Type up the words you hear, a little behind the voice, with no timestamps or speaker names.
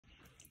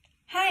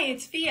Hi,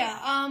 it's Via.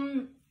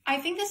 I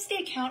think this is the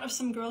account of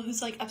some girl who's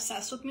like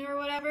obsessed with me or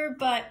whatever,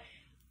 but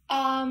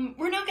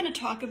we're not gonna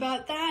talk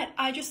about that.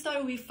 I just thought it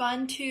would be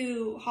fun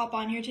to hop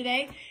on here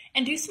today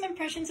and do some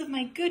impressions of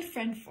my good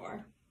friend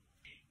Four.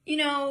 You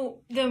know,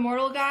 the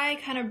immortal guy,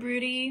 kind of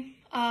broody,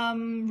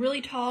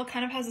 really tall,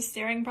 kind of has a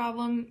staring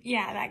problem.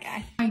 Yeah, that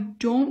guy. I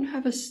don't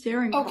have a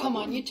staring problem. Oh, come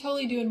on, you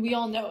totally do, and we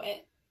all know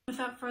it.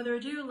 Without further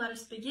ado, let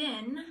us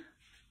begin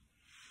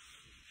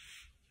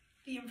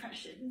the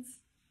impressions.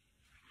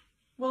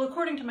 Well,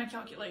 according to my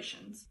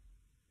calculations.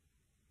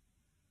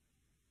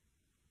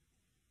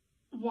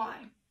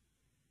 Why?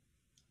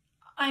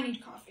 I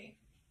need coffee.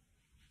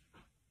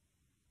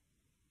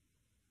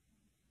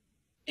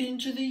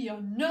 Into the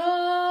unknown.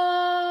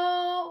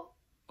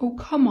 Oh,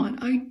 come on.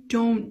 I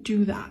don't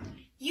do that.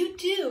 You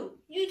do.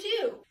 You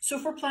do. So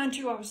for plan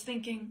 2, I was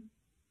thinking,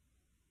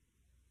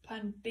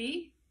 plan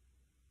B?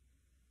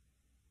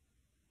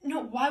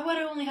 No, why would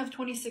I only have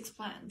 26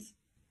 plans?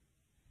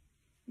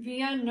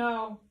 Via,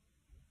 no.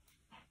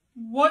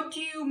 What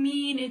do you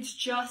mean it's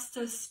just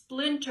a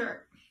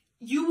splinter?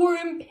 You were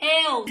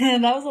impaled.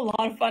 That was a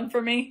lot of fun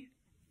for me.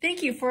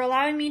 Thank you for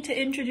allowing me to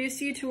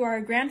introduce you to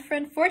our grand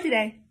friend for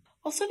today.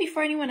 Also,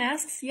 before anyone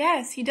asks,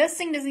 yes, he does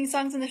sing Disney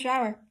songs in the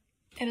shower.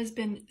 It has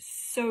been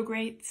so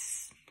great,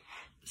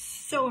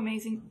 so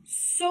amazing,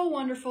 so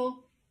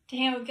wonderful to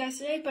hang out with you guys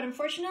today, but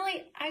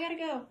unfortunately, I gotta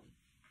go.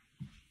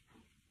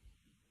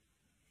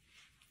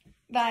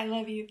 Bye,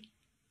 love you.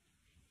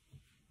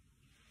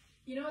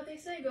 You know what they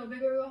say, go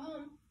big or go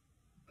home.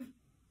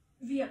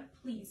 Via,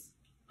 please,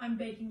 I'm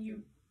begging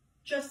you,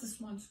 just this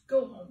once,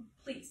 go home,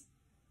 please.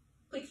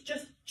 Please,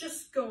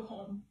 just go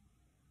home.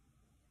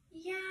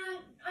 Yeah,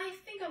 I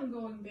think I'm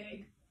going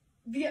big.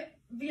 Via,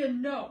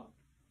 no.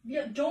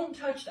 Via, don't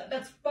touch that,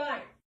 that's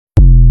fire.